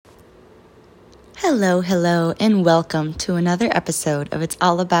Hello, and welcome to another episode of It's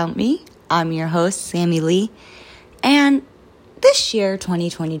All About Me. I'm your host, Sammy Lee, and this year,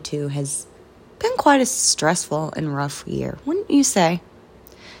 2022, has been quite a stressful and rough year, wouldn't you say?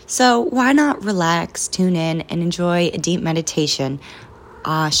 So why not relax, tune in, and enjoy a deep meditation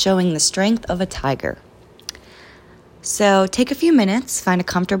showing the strength of a tiger. So take a few minutes, find a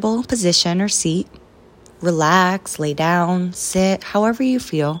comfortable position or seat, relax, lay down, sit, however you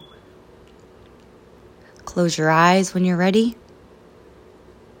feel. Close your eyes when you're ready.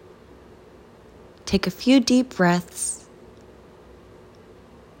 Take a few deep breaths.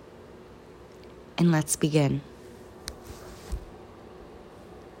 And let's begin.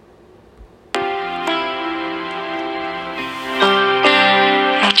 And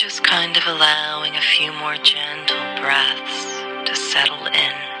just kind of allowing a few more gentle breaths to settle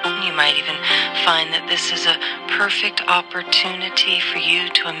in. You might even find that this is a perfect opportunity for you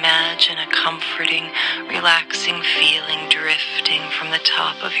to imagine a comforting, relaxing feeling drifting from the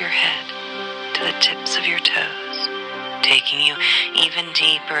top of your head to the tips of your toes, taking you even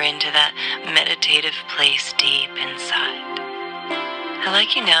deeper into that meditative place deep inside. I'd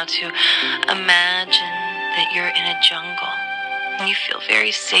like you now to imagine that you're in a jungle and you feel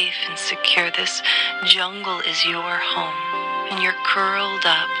very safe and secure. This jungle is your home. And you're curled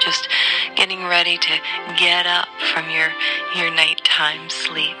up, just getting ready to get up from your nighttime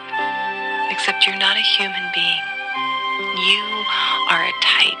sleep. Except you're not a human being. You are a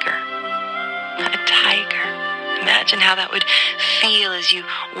tiger. A tiger. Imagine how that would feel as you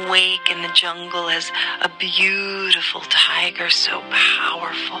wake in the jungle as a beautiful tiger, so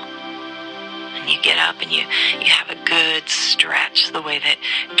powerful. And you get up and you have a good stretch, the way that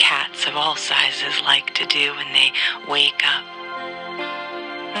cats of all sizes like to do when they wake up.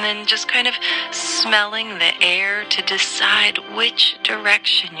 And then just kind of smelling the air to decide which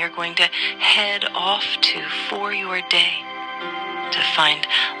direction you're going to head off to for your day, to find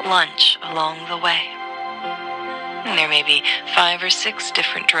lunch along the way. And there may be 5 or 6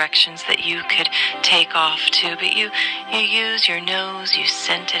 different directions that you could take off to, but you use your nose, you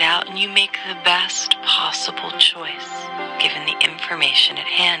scent it out, and you make the best possible choice, given the information at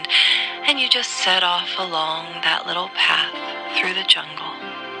hand. And you just set off along that little path through the jungle,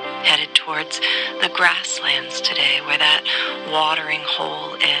 headed towards the grasslands today, where that watering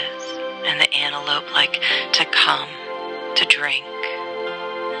hole is, and the antelope like to come to drink.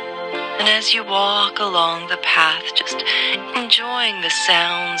 And as you walk along the path, just enjoying the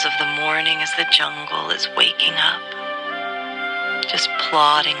sounds of the morning as the jungle is waking up, just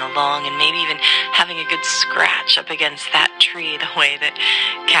plodding along and maybe even having a good scratch up against that tree, the way that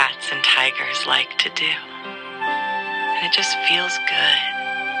cats and tigers like to do. And it just feels good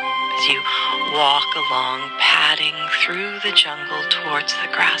as you walk along, padding through the jungle towards the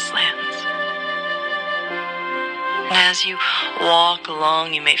grasslands. And as you walk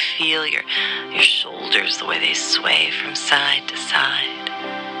along, you may feel your shoulders, the way they sway from side to side.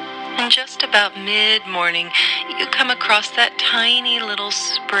 And just about mid-morning, you come across that tiny little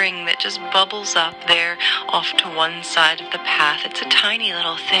spring that just bubbles up there off to one side of the path. It's a tiny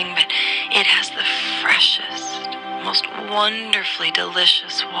little thing, but it has the freshest, most wonderfully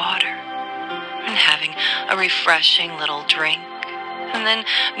delicious water. And having a refreshing little drink. And then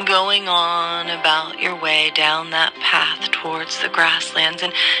going on about your way down that path towards the grasslands.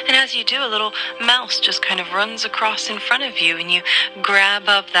 And as you do, a little mouse just kind of runs across in front of you, and you grab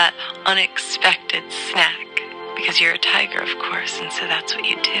up that unexpected snack. Because you're a tiger, of course, and so that's what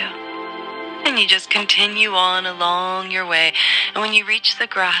you do. And you just continue on along your way. And when you reach the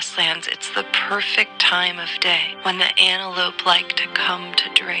grasslands, it's the perfect time of day when the antelope like to come to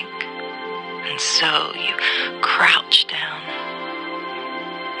drink. And so you crouch down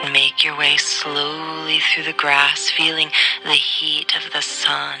and make your way slowly through the grass, feeling the heat of the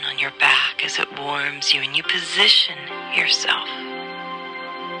sun on your back as it warms you, and you position yourself.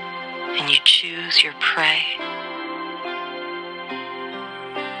 And you choose your prey.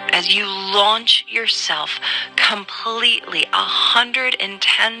 As you launch yourself completely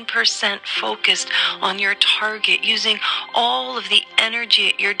 110% focused on your target, using all of the energy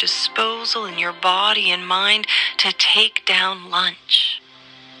at your disposal in your body and mind to take down lunch.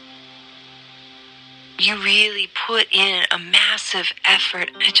 You really put in a massive effort,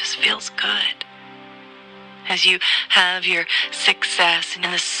 and it just feels good. As you have your success and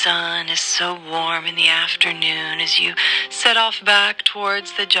the sun is so warm in the afternoon, as you set off back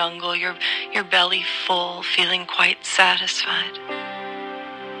towards the jungle, your belly full, feeling quite satisfied.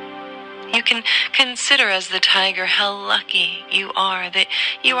 You can consider as the tiger how lucky you are that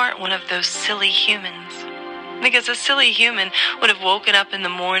you aren't one of those silly humans Because a silly human would have woken up in the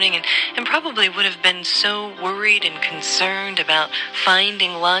morning and probably would have been so worried and concerned about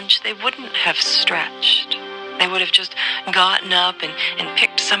finding lunch, they wouldn't have stretched. They would have just gotten up and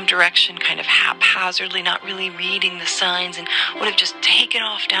picked some direction kind of haphazardly, not really reading the signs, and would have just taken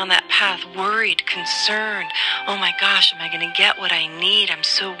off down that path, worried, concerned. Oh my gosh, am I going to get what I need? I'm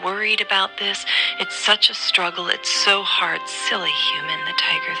so worried about this. It's such a struggle. It's so hard. Silly human, the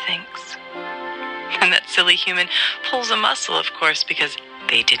tiger thinks. And that silly human pulls a muscle, of course, because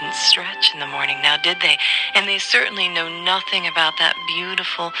they didn't stretch in the morning, now did they? And they certainly know nothing about that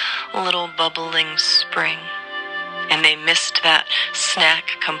beautiful little bubbling spring. And they missed that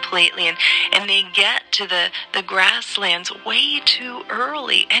snack completely. And they get to the grasslands way too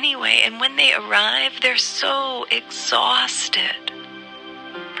early anyway. And when they arrive, they're so exhausted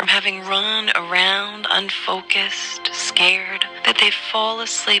from having run around unfocused, scared, that they fall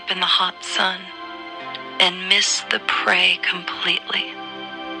asleep in the hot sun and miss the prey completely.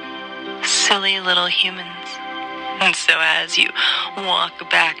 Silly little humans. And so as you walk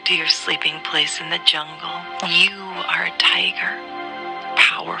back to your sleeping place in the jungle, you are a tiger,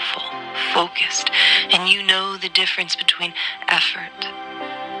 powerful, focused, and you know the difference between effort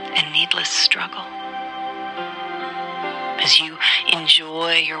and needless struggle. As you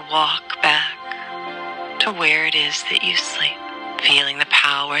enjoy your walk back to where it is that you sleep, feeling the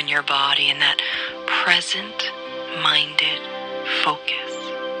power in your body and that present-minded focus.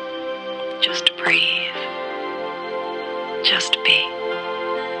 Just breathe. Just be.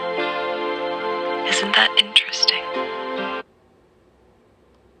 Isn't that interesting?